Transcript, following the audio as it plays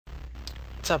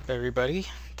What's up, everybody?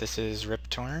 This is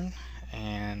Riptorn,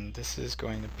 and this is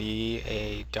going to be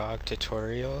a dog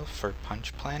tutorial for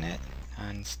Punch Planet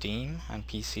on Steam on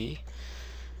PC.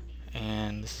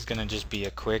 And this is going to just be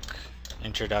a quick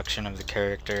introduction of the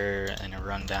character and a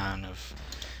rundown of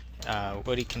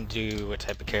what he can do, what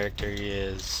type of character he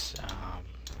is,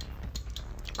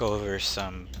 go over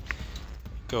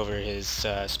his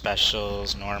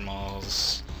specials,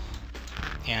 normals,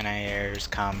 anti-airs,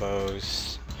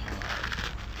 combos,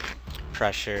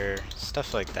 pressure,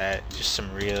 stuff like that. Just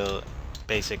some real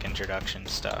basic introduction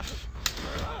stuff.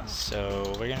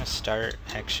 So we're gonna start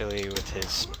actually with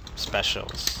his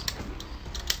specials.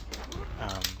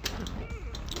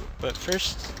 But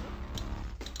first,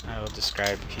 I will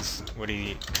describe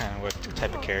what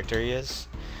type of character he is.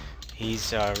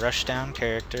 He's a rushdown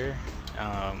character,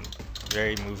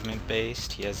 very movement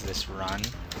based. He has this run,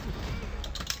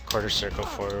 quarter circle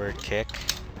forward kick,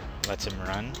 lets him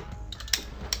run.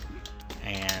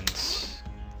 And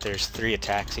there's 3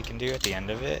 attacks he can do at the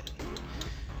end of it.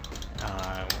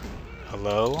 A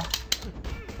low,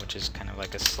 which is kind of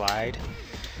like a slide,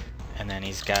 and then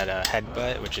he's got a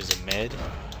headbutt, which is a mid,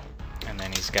 and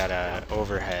then he's got a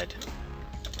overhead.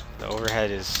 The overhead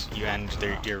is you end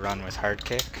your run with hard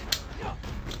kick,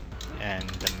 and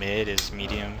the mid is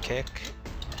medium kick,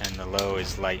 and the low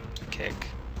is light kick.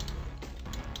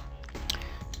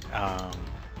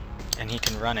 And he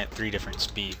can run at 3 different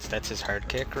speeds. That's his hard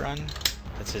kick run,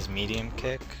 that's his medium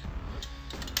kick,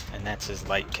 and that's his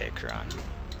light kick run.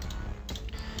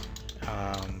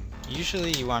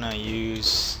 Usually you want to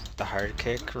use the hard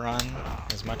kick run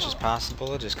as much as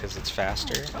possible just because it's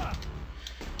faster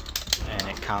and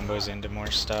it combos into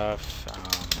more stuff.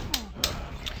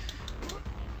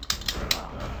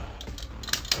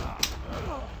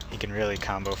 He can really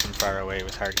combo from far away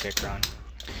with hard kick run.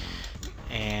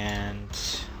 And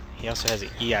he also has an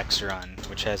EX run,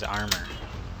 which has armor,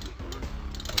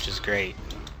 which is great.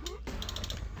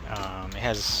 It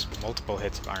has multiple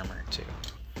hits of armor too.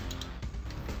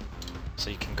 So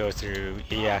you can go through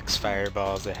EX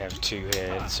fireballs that have 2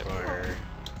 hits, or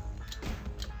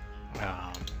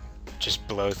just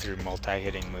blow through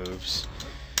multi-hitting moves.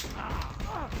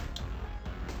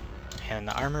 And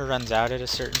the armor runs out at a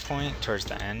certain point towards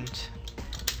the end.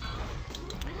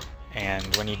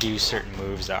 And when you do certain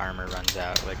moves, the armor runs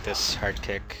out. Like this hard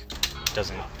kick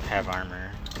doesn't have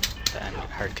armor, the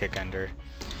hard kick ender.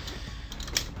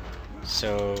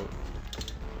 So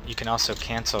you can also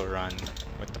cancel run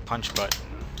with the punch button.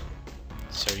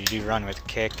 So you do run with a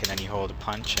kick, and then you hold a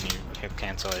punch, and you hit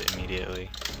cancel it immediately.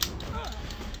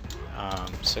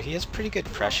 So he has pretty good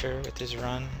pressure with his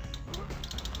run.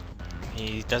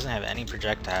 He doesn't have any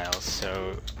projectiles,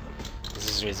 so this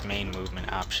is his main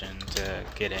movement option to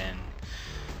get in.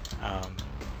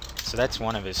 So that's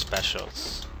one of his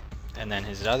specials. And then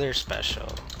his other special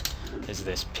is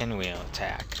this pinwheel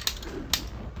attack.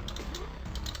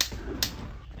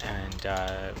 And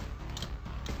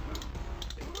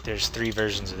there's 3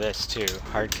 versions of this too.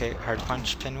 Hard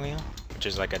punch pinwheel, which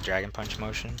is like a dragon punch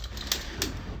motion.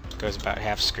 Goes about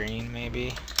half screen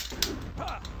maybe.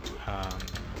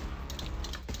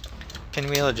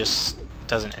 Pinwheel just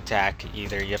doesn't attack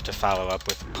either. You have to follow up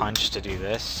with a punch to do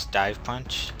this, dive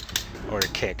punch, or a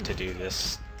kick to do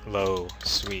this low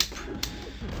sweep.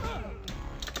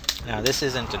 Now this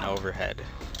isn't an overhead,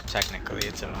 technically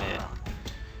it's a mid.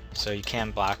 So you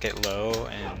can block it low,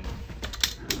 and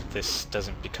this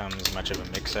doesn't become as much of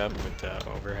a mix-up with the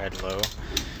overhead low.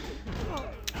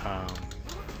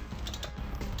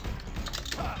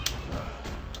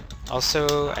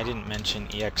 Also, I didn't mention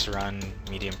EX run,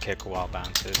 medium kick, wall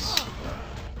bounces.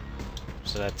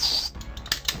 So that's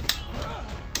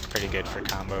pretty good for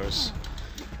combos.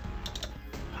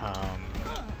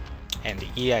 And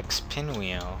the EX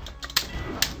pinwheel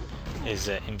is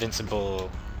an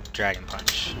invincible dragon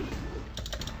punch.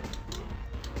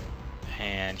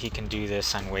 And he can do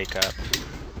this on wake up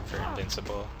for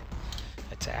invincible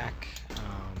attack.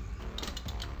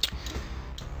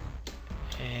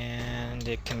 And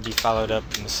it can be followed up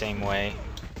in the same way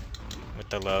with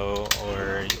the low,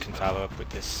 or you can follow up with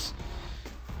this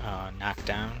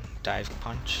knockdown dive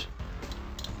punch.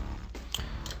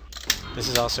 This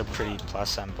is also pretty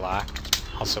plus on block,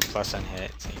 also plus on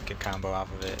hit, so you can combo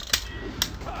off of it.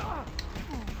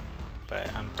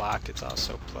 But on block it's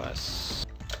also plus.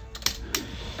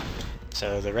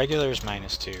 So the regular is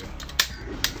 -2,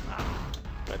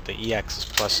 but the EX is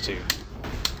 +2.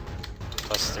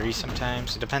 +3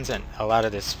 sometimes. It depends on a lot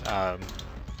of this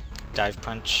dive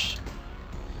punch.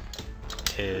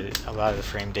 A lot of the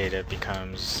frame data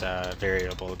becomes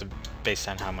variable based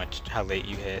on how late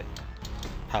you hit,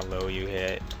 how low you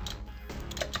hit.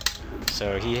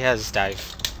 So he has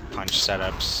dive punch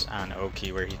setups on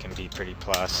Oki where he can be pretty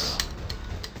plus.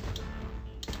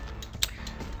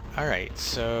 Alright,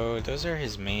 so those are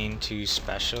his main two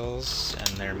specials, and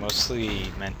they're mostly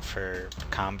meant for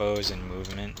combos and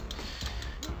movement.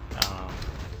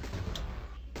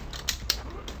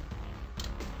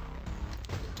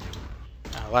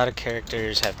 A lot of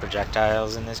characters have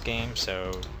projectiles in this game,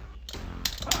 so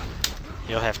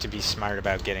you'll have to be smart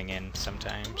about getting in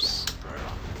sometimes.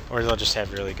 Or they'll just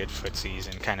have really good footsies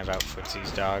and kind of out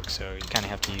footsies dog, so you kind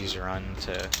of have to use your run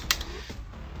to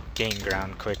gain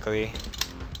ground quickly.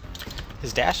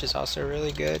 His dash is also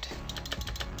really good.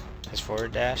 His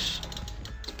forward dash.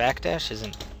 His back dash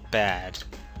isn't bad.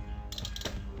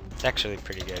 It's actually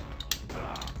pretty good.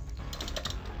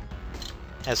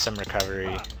 Has some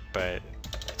recovery, but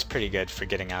it's pretty good for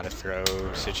getting out of throw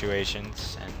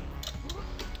situations, and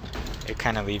it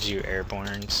kind of leaves you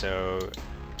airborne, so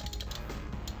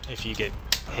if you get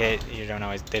hit, they don't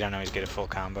always get a full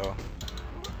combo.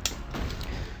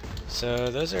 So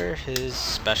those are his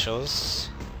specials,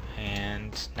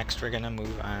 and next we're gonna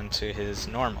move on to his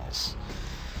normals.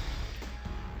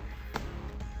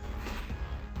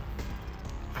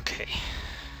 Okay,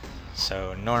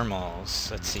 so normals,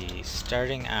 let's see,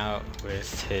 starting out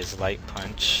with his light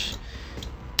punch.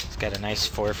 He's got a nice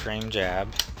 4-frame jab.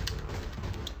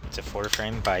 It's a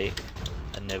 4-frame bite,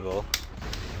 a nibble.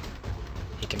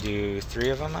 He can do 3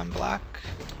 of them on block.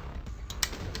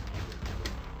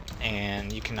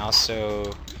 And you can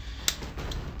also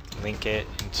link it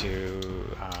into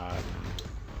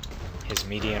his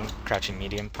crouching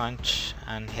medium punch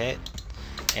on hit,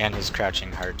 and his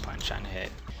crouching hard punch on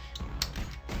hit.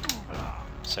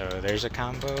 So there's a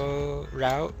combo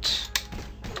route,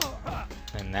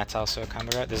 and that's also a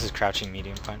combo route. This is crouching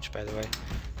medium punch, by the way.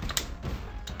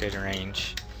 Good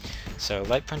range. So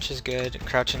light punch is good.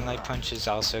 Crouching light punch is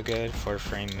also good.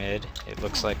 4-frame mid. It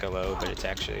looks like a low, but it's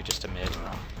actually just a mid.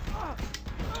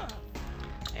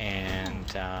 And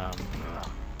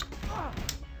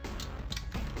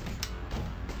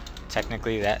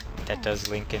technically that does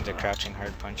link into crouching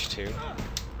hard punch too.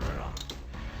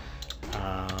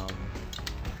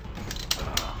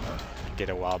 Get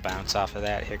a wall bounce off of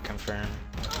that, hit confirm.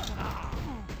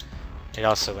 It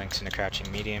also links into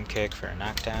crouching medium kick for a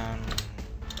knockdown.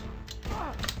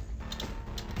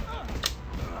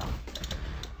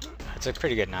 It's a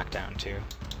pretty good knockdown too.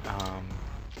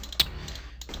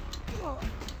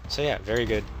 So yeah, very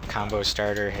good combo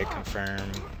starter, hit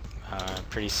confirm,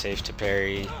 pretty safe to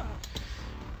parry.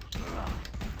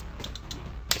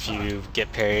 If you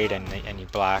get parried and you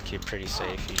block, you're pretty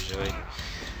safe usually.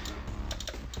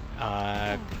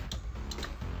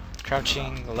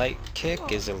 Crouching light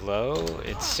kick is a low.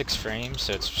 It's 6 frames,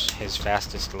 so it's his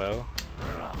fastest low.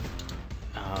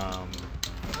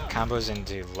 Combos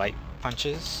into light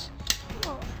punches.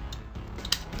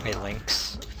 It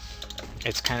links.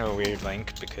 It's kind of a weird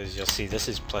link because you'll see this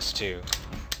is +2.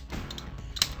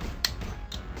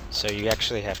 So you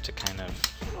actually have to kind of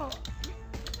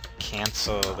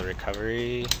cancel the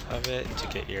recovery of it to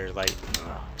get your light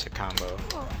to combo,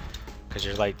 because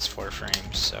your light's 4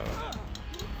 frames, so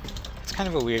it's kind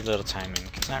of a weird little timing.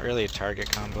 It's not really a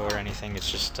target combo or anything, it's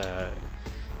just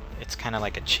it's kind of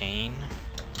like a chain,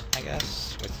 I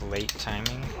guess, with late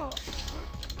timing.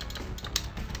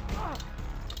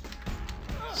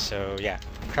 So yeah,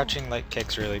 crouching light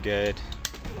kick's really good.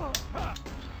 I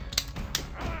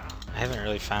haven't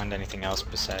really found anything else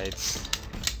besides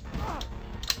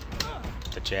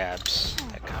the jabs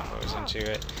that combos into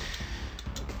it.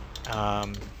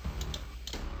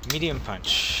 Medium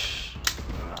punch.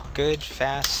 Good,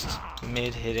 fast,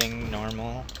 mid-hitting,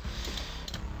 normal.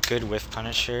 Good whiff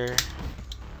punisher.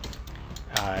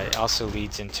 It also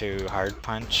leads into hard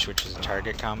punch, which is a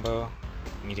target combo.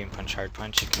 Medium punch, hard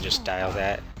punch, you can just dial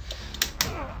that.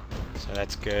 So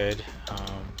that's good.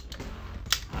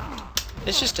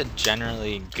 It's just a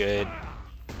generally good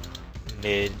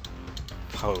mid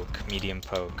poke, medium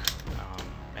poke,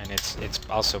 and it's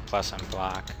also plus on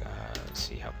block. Let's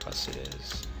see how plus it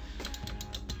is.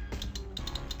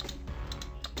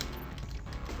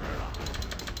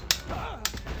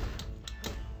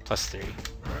 +3.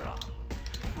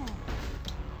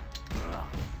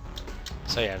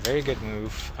 So yeah, very good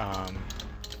move.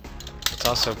 It's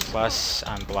also plus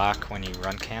on block when you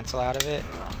run cancel out of it.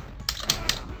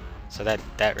 So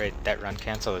that run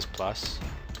cancel is plus.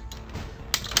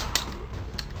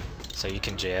 So you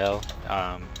can jail,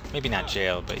 maybe not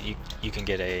jail, but you can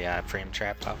get a frame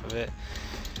trap off of it.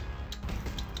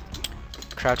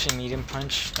 Crouching medium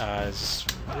punch is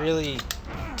really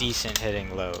decent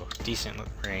hitting low, decent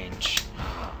range.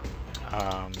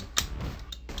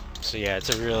 So yeah, it's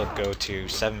a real go-to,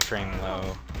 7 frame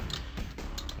low,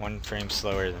 1 frame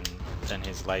slower than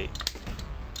his light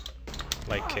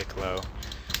kick low.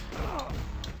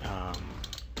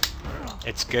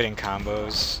 It's good in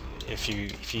combos. If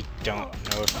you don't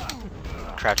know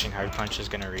if crouching hard punch is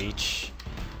gonna reach,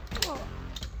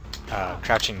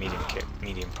 crouching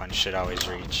medium punch should always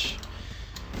reach.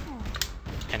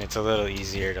 And it's a little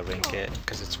easier to link it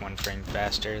because it's 1 frame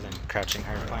faster than crouching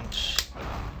hard punch.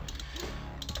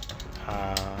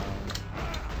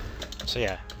 So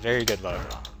yeah, very good low.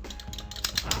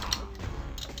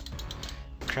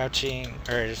 Crouching,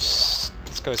 or let's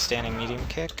go standing medium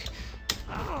kick.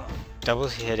 Double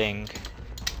hitting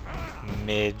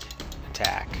mid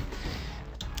attack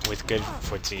with good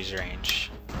footsies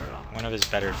range. One of his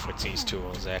better footsies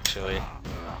tools, actually.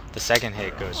 The second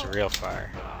hit goes real far,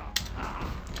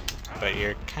 but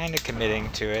you're kind of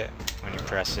committing to it when you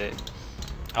press it.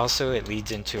 Also, it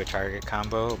leads into a target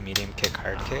combo, medium kick,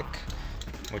 hard kick,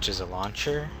 which is a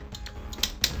launcher,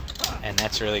 and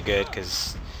that's really good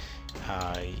because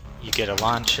you get a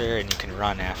launcher and you can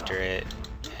run after it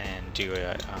and do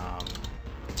a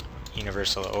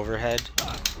universal overhead,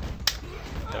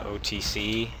 the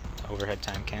OTC, overhead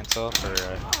time cancel, for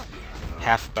a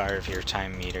half bar of your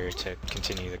time meter to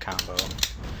continue the combo.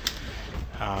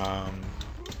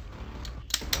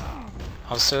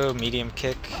 Also, medium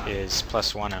kick is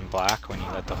 +1 on block when you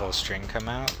let the whole string come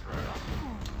out,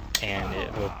 and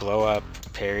it will blow up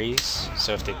parries.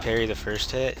 So if they parry the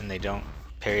first hit and they don't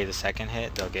parry the second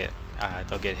hit, they'll get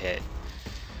hit,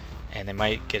 and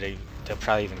they'll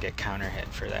probably even get counter hit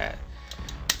for that.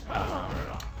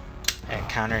 And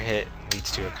counter hit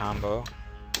leads to a combo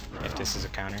if this is a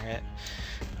counter hit.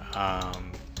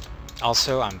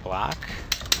 Also on block,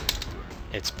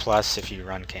 it's plus if you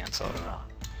run cancel.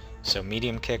 So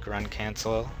medium kick, run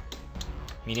cancel,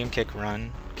 medium kick,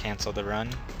 run, cancel the run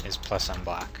is plus on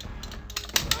block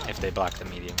if they block the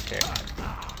medium kick.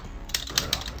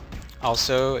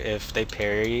 Also, if they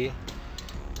parry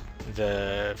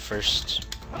the first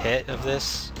hit of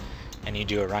this and you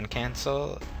do a run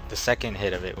cancel, the second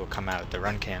hit of it will come out. The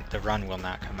run will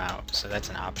not come out. So that's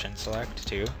an option select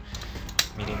too.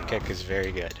 Medium kick is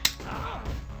very good.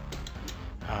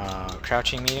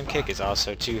 Crouching medium kick is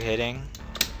also 2 hitting.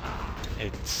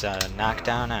 It's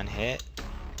knockdown on hit,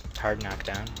 hard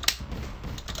knockdown.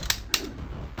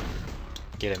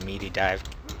 Get a meaty dive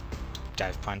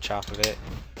punch off of it.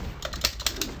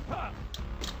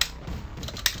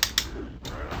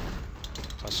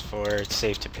 +4, it's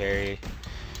safe to parry.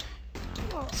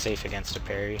 Safe against a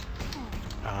parry.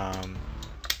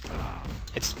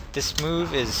 This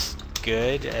move is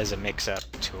good as a mix-up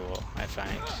tool, I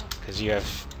find, because you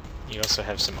also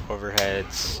have some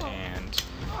overheads, and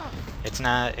it's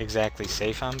not exactly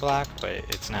safe on block, but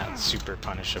it's not super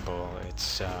punishable.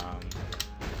 It's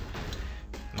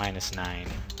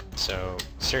 -9, so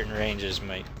certain ranges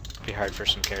might be hard for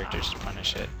some characters to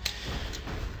punish it.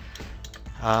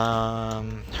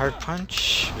 Hard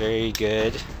punch, very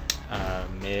good.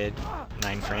 Mid,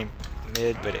 9 frame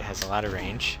mid, but it has a lot of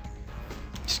range.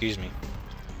 Excuse me.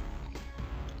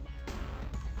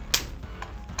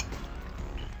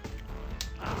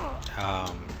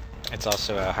 It's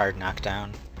also a hard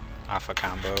knockdown off a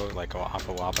combo, like off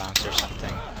a wall bounce or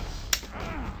something.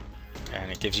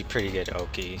 And it gives you pretty good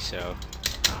Oki, so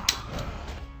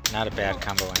not a bad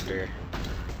combo ender.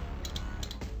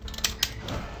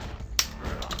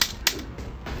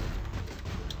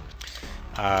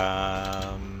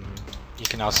 You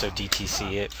can also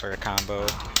DTC it for a combo.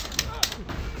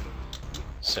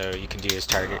 So you can do his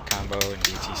target combo and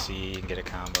DTC and get a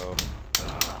combo.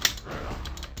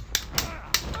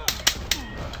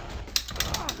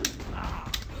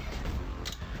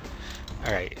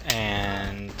 Alright,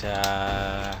 and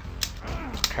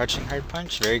crouching hard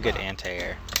punch, very good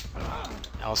anti-air.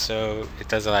 Also, it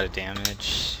does a lot of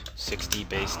damage, 60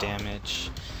 base damage.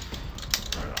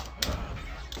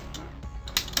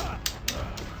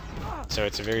 So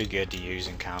it's very good to use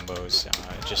in combos.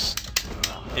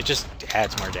 It just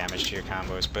adds more damage to your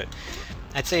combos, but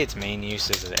I'd say its main use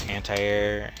is the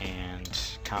anti-air and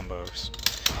combos.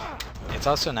 It's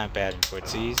also not bad in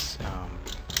footsies.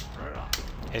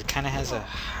 It kind of has a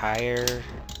higher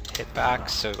hitbox,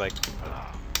 so like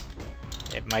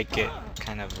it might get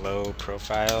kind of low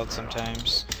profiled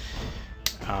sometimes.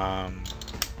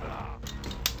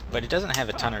 But it doesn't have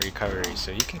a ton of recovery,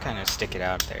 so you can kind of stick it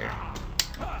out there.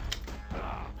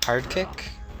 Hard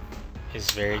kick is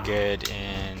very good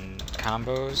in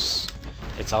combos.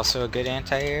 It's also a good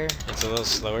anti-air. It's a little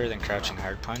slower than crouching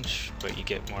hard punch, but you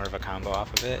get more of a combo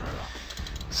off of it.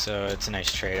 So it's a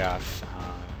nice trade-off.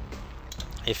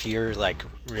 if you're like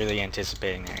really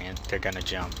anticipating they're gonna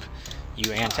jump,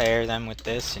 you anti-air them with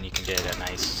this and you can get a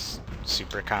nice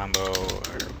super combo,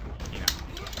 or you know,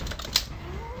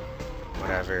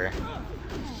 whatever.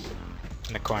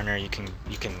 In the corner you can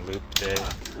loop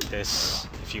this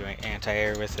if you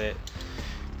anti-air with it.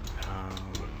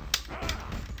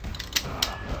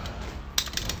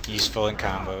 Useful in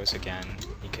combos again.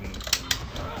 You can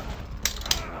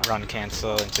run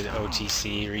cancel into the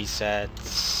OTC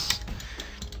resets.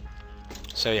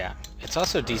 So yeah, it's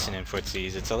also decent in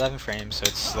footsies. It's 11 frames, so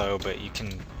it's slow, but you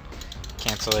can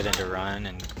cancel it into run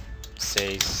and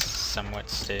stay somewhat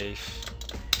safe.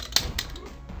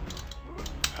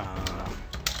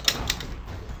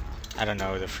 I don't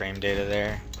know the frame data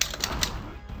there.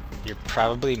 You're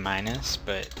probably minus,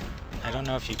 but I don't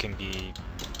know if you can be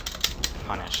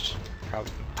punished.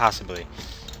 Possibly.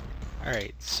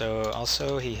 Alright, so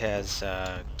also he has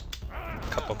a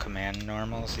couple command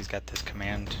normals. He's got this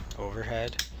command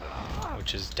overhead,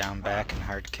 which is down, back, and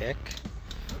hard kick.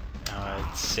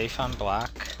 It's safe on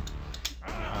block.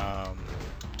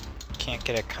 Can't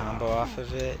get a combo off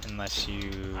of it unless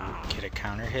you get a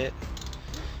counter hit.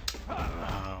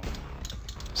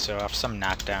 So off some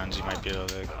knockdowns you might be able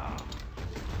to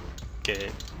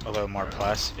get a little more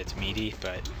plus if it's meaty,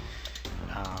 but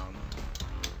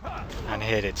on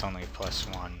hit it's only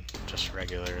 +1 just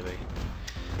regularly.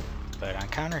 But on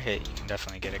counter hit you can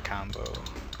definitely get a combo.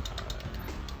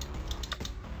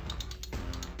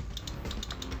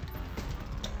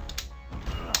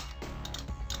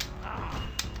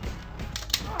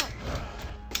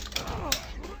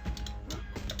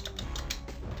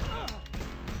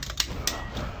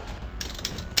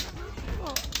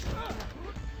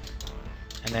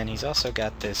 And then he's also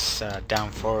got this down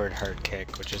forward hard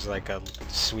kick, which is like a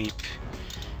sweep.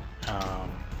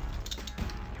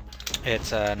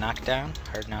 It's a knockdown,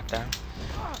 hard knockdown,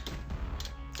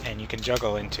 and you can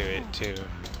juggle into it too.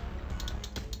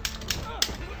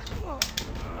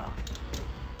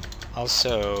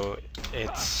 Also,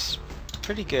 it's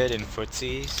pretty good in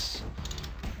footsies,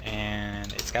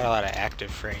 and it's got a lot of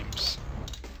active frames,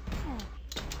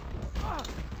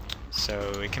 so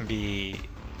it can be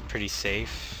pretty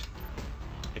safe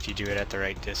if you do it at the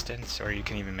right distance, or you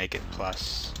can even make it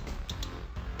plus.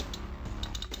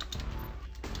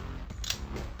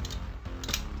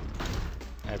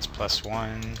 That's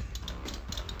 +1.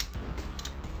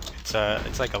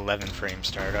 It's like 11 frame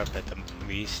startup at the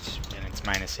least, and it's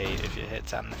 -8 if it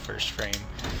hits on the first frame.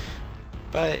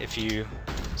 But if you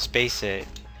space it,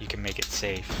 you can make it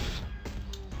safe.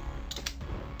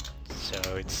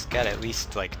 So it's got at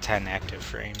least like 10 active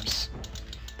frames.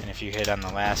 And if you hit on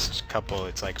the last couple,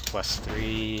 it's like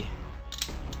 +3,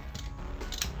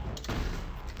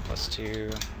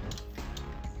 +2.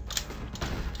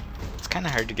 It's kind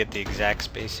of hard to get the exact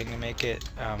spacing to make it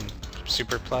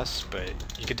super plus, but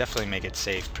you could definitely make it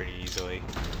safe pretty easily.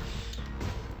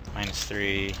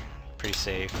 -3, pretty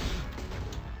safe.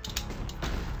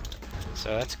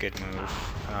 So that's a good move.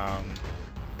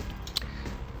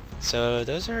 So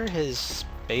those are his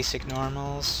basic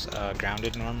normals,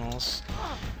 grounded normals.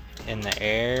 In the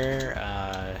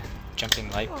air, jumping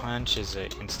light punch is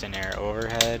an instant air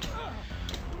overhead.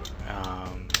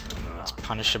 It's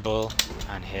punishable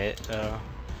on hit though.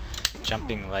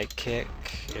 Jumping light kick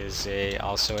is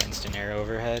also instant air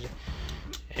overhead.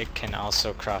 It can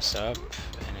also cross up,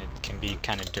 and it can be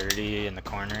kind of dirty in the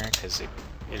corner because it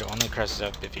only crosses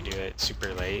up if you do it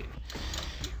super late.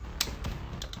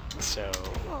 So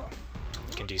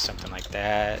you can do something like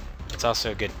that. It's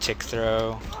also a good tick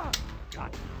throw.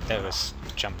 That was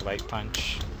jump light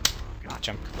punch.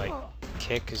 Jump light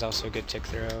kick is also a good tick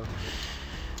throw.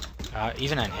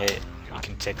 Even on hit, you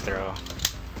can tick throw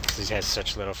because he has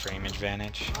such little frame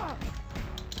advantage.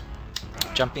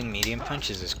 Jumping medium punch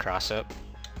is his cross up.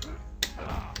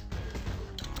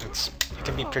 It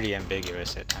can be pretty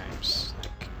ambiguous at times.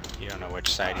 Like, you don't know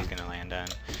which side he's gonna land on.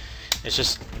 It's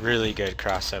just really good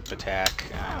cross up attack.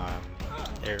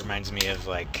 It reminds me of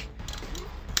like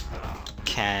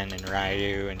Ken and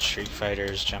Ryu and Street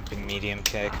Fighter's jumping medium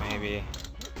kick, maybe.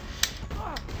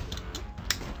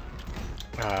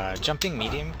 Jumping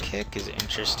medium kick is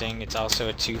interesting. It's also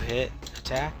a 2-hit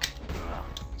attack,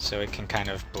 so it can kind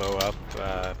of blow up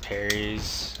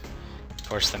parries,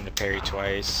 force them to parry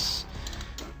twice.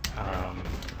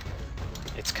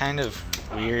 It's kind of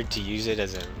weird to use it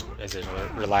as a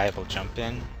reliable jump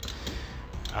in.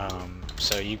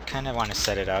 So you kind of want to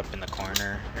set it up in the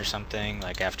corner or something,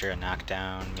 like after a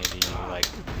knockdown, maybe you like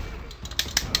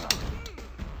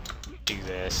do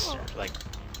this, or like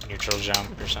neutral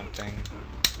jump or something.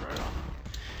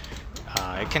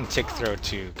 It can tick throw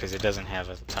too, because it doesn't have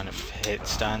a ton of hit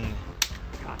stun.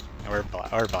 or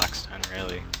block stun,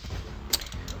 really.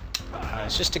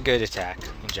 It's just a good attack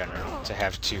in general to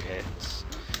have 2 hits.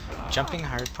 Jumping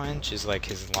hard punch is like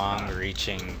his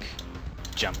long-reaching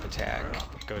jump attack.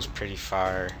 It goes pretty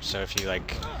far, so if you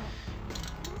like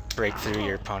break through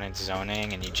your opponent's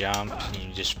zoning and you jump and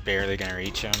you're just barely gonna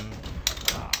reach him,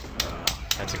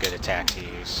 that's a good attack to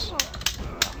use.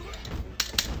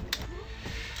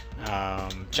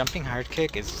 Jumping hard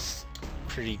kick is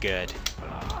pretty good.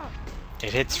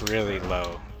 It hits really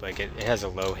low, like it has a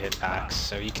low hitbox,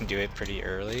 so you can do it pretty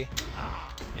early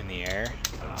in the air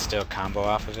and still combo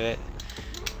off of it.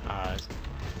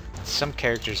 Some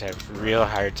characters have real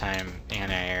hard time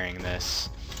anti-airing this,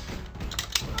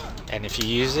 and if you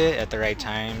use it at the right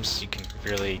times, you can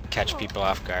really catch people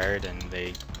off guard, and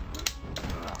they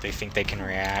think they can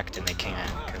react and they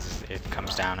can't because it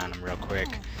comes down on them real quick.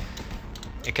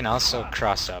 It can also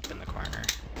cross up in the corner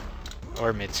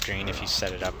or mid-screen if you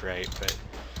set it up right, but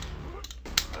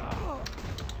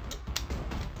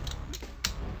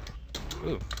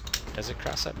ooh, does it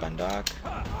cross up on dog?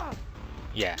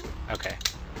 Yeah, okay.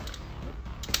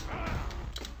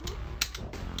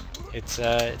 It's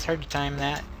hard to time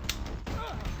that,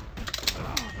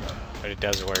 but it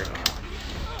does work.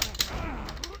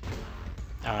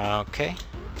 Okay.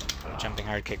 Jumping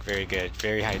hard kick, very good.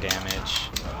 Very high damage.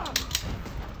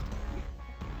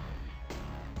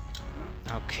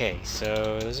 Okay,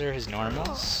 so those are his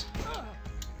normals.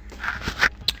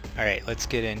 Alright, let's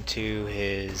get into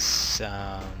his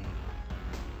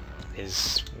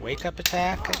wake up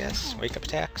attack, I guess? Wake up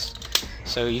attacks.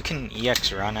 So you can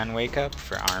EX run on wake up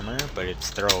for armor, but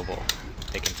it's throwable.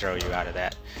 They can throw you out of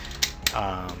that.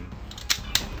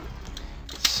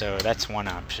 So that's one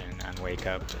option on wake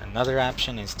up. Another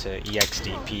option is to EX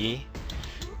DP,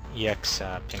 EX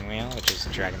pinwheel, which is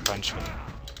Dragon Punch with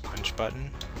punch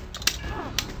button.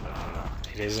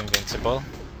 It is invincible.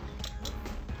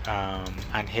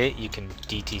 On hit, you can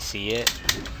DTC it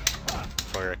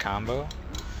for a combo.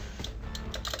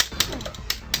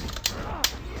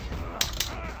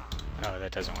 Oh,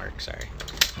 that doesn't work, sorry.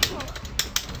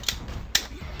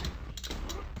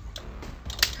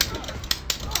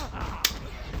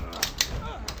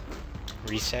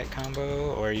 Reset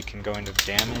combo, or you can go into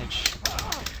damage.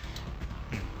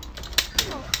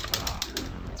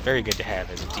 It's very good to have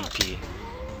as a DP.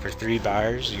 For 3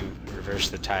 bars, you reverse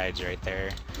the tides right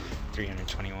there.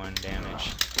 321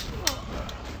 damage.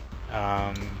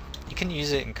 You can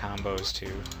use it in combos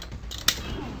too.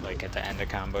 Like at the end of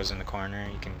combos in the corner,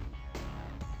 you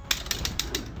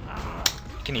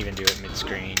can even do it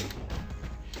mid-screen.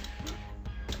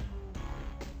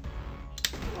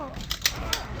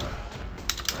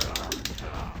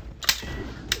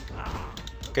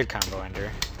 Good combo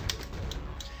ender.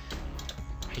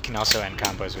 You can also end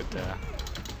combos with the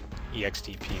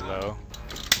EXDP low.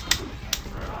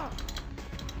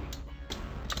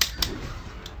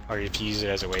 Or if you use it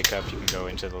as a wake up, you can go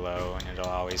into the low and it'll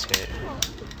always hit.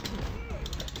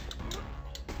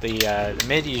 The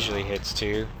mid usually hits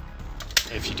too,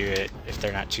 if you do it, if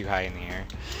they're not too high in the air.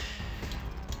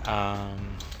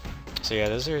 So yeah,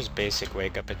 those are his basic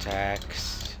wake up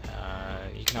attacks.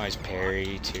 You can always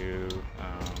parry too.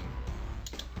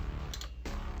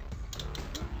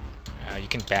 You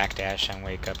can backdash on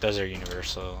wake up. Those are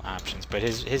universal options. But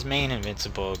his main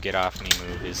invincible get off me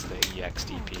move is the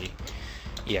EXDP,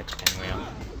 EX pinwheel.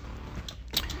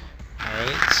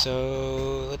 Alright,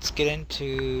 so let's get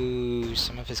into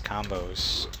some of his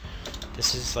combos.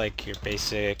 This is like your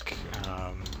basic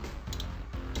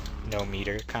no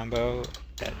meter combo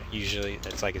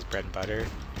that's like his bread and butter.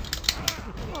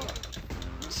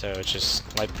 So it's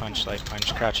just light punch,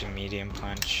 crouching medium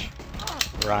punch,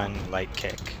 run, light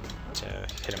kick to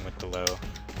hit him with the low.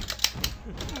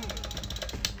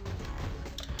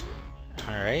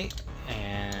 Alright,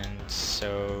 and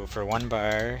so for 1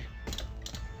 bar,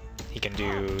 he can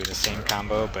do the same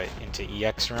combo but into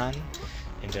EX run,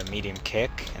 into medium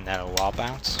kick, and that'll wall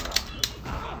bounce.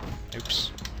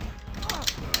 Oops.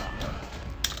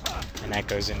 And that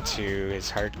goes into his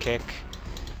hard kick.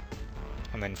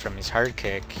 And then from his hard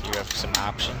kick, you have some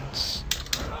options.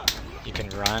 You can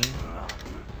run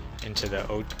into the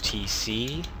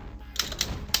OTC,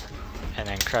 and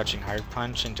then crouching hard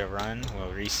punch into run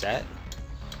will reset.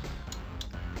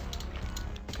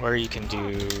 Or you can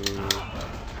do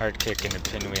hard kick into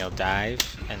pinwheel dive,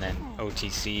 and then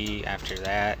OTC after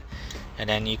that. And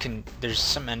then you can, there's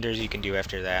some enders you can do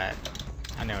after that.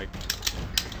 I know.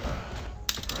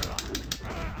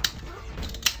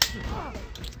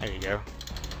 There you go.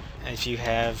 If you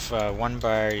have 1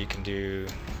 bar, you can do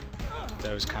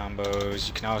those combos.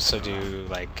 You can also do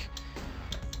like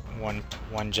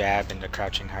one jab into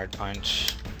crouching hard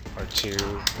punch, or 2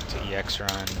 to EX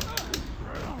run,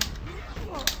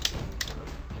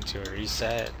 into a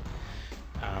reset.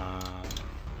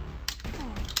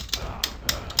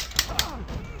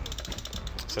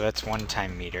 So that's 1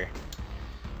 time meter.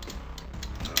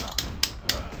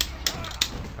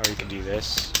 Or you can do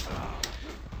this.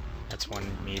 That's 1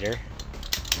 meter.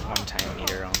 1 time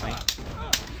meter only.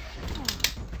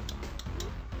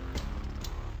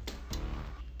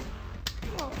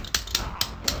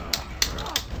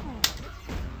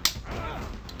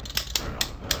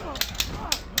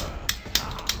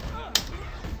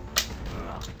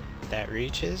 That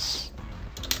reaches.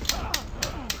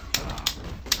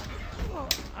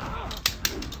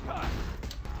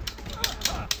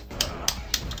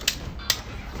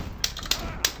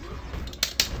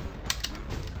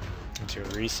 Into a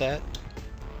reset.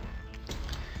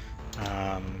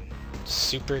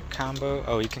 Super combo.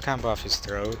 Oh, you can combo off his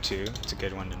throw too. It's a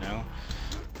good one to know.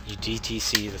 You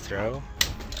DTC the throw,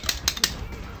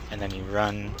 and then you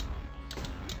run.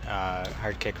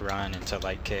 Hard kick run into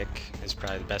light kick is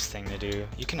probably the best thing to do.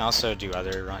 You can also do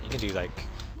other run. You can do like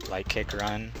light kick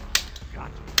run,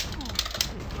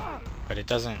 but it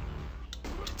doesn't.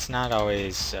 It's not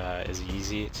always as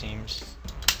easy. It seems.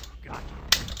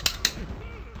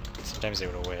 Sometimes they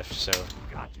will whiff. So.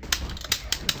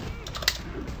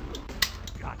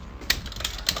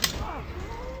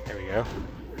 There we go.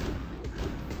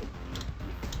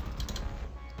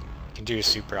 You can do a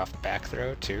super off back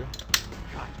throw too.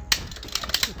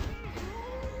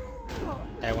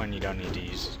 That one you don't need to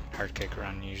use hard kick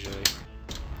run usually.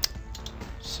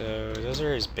 So those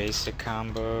are his basic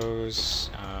combos.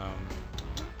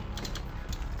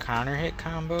 Counter hit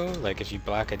combo, like if you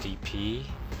block a DP.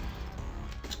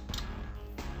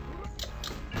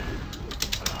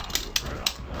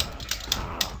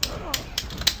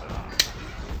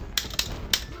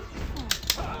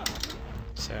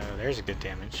 So there's a good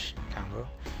damage combo.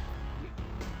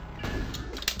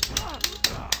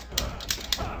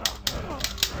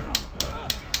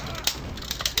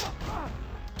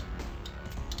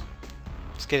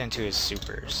 Get into his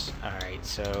supers. Alright,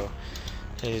 so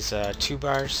his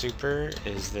 2-bar super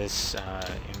is this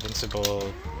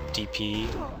invincible DP.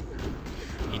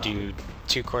 You do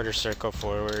 2 quarter circle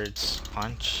forwards,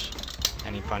 punch,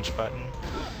 any punch button.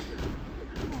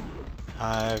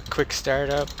 Quick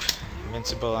startup,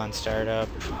 invincible on startup.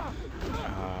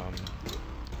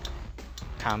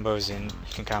 Combos in,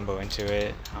 you can combo into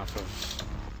it off of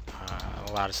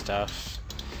a lot of stuff.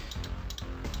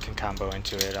 Combo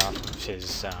into it off of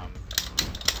his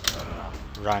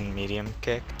run medium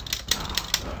kick.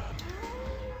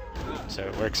 So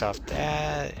it works off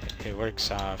that. It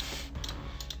works off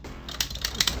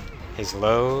his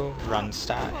low run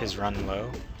stop, his run low.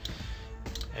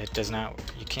 It does not.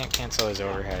 You can't cancel his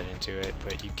overhead into it,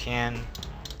 but you can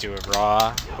do a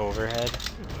raw overhead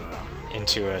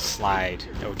into a slide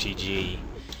OTG.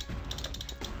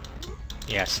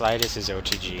 Yeah, slide is his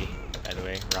OTG, by the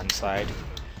way. Run slide.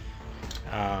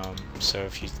 So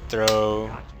if you throw,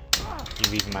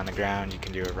 you leave him on the ground, you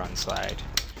can do a run slide.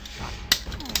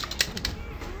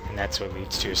 And that's what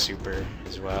leads to a super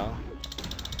as well.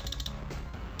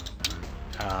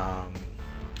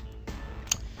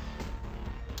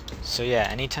 So yeah,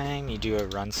 anytime you do a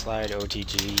run slide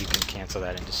OTG, you can cancel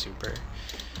that into super.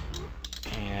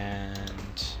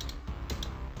 And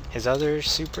his other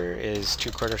super is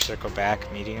 2 quarter circle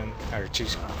back medium, or 2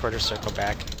 quarter circle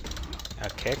back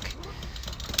kick.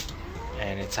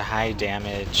 And it's a high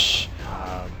damage,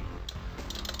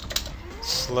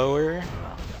 slower,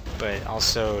 but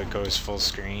also it goes full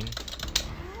screen.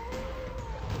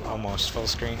 Almost full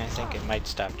screen, I think. It might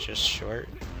stop just short.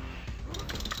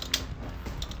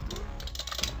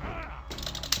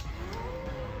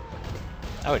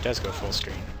 Oh, it does go full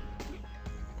screen.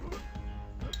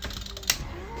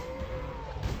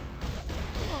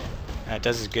 It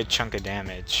does a good chunk of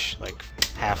damage, like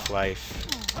half-life.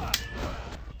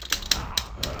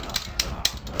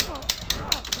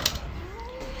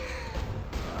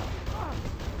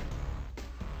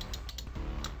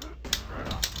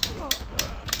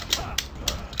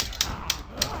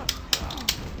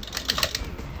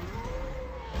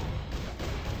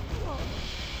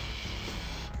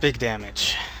 Big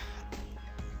damage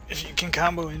if you can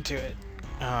combo into it.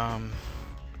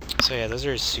 So yeah, those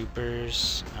are his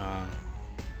supers.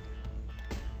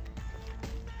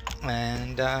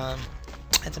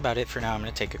 That's about it for now. I'm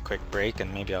gonna take a quick break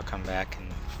and maybe I'll come back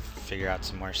and figure out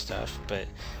some more stuff. But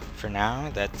for now,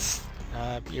 that's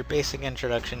your basic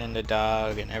introduction into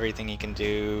Dog and everything you can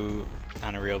do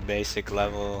on a real basic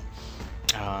level.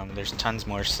 There's tons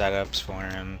more setups for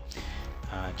him.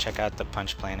 Check out the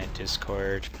Punch Planet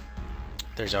Discord.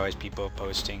 There's always people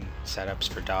posting setups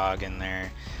for Dog in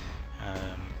there.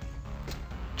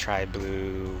 Try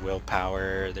Blue,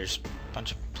 Willpower, there's a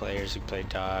bunch of players who play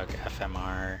Dog,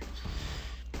 FMR.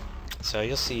 So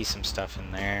you'll see some stuff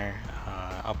in there.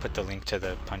 I'll put the link to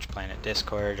the Punch Planet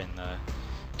Discord in the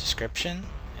description,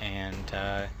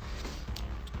 and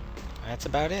that's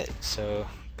about it. So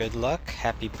good luck,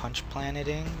 happy Punch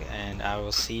Planeting, and I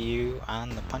will see you on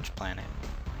the Punch Planet.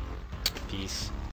 Peace.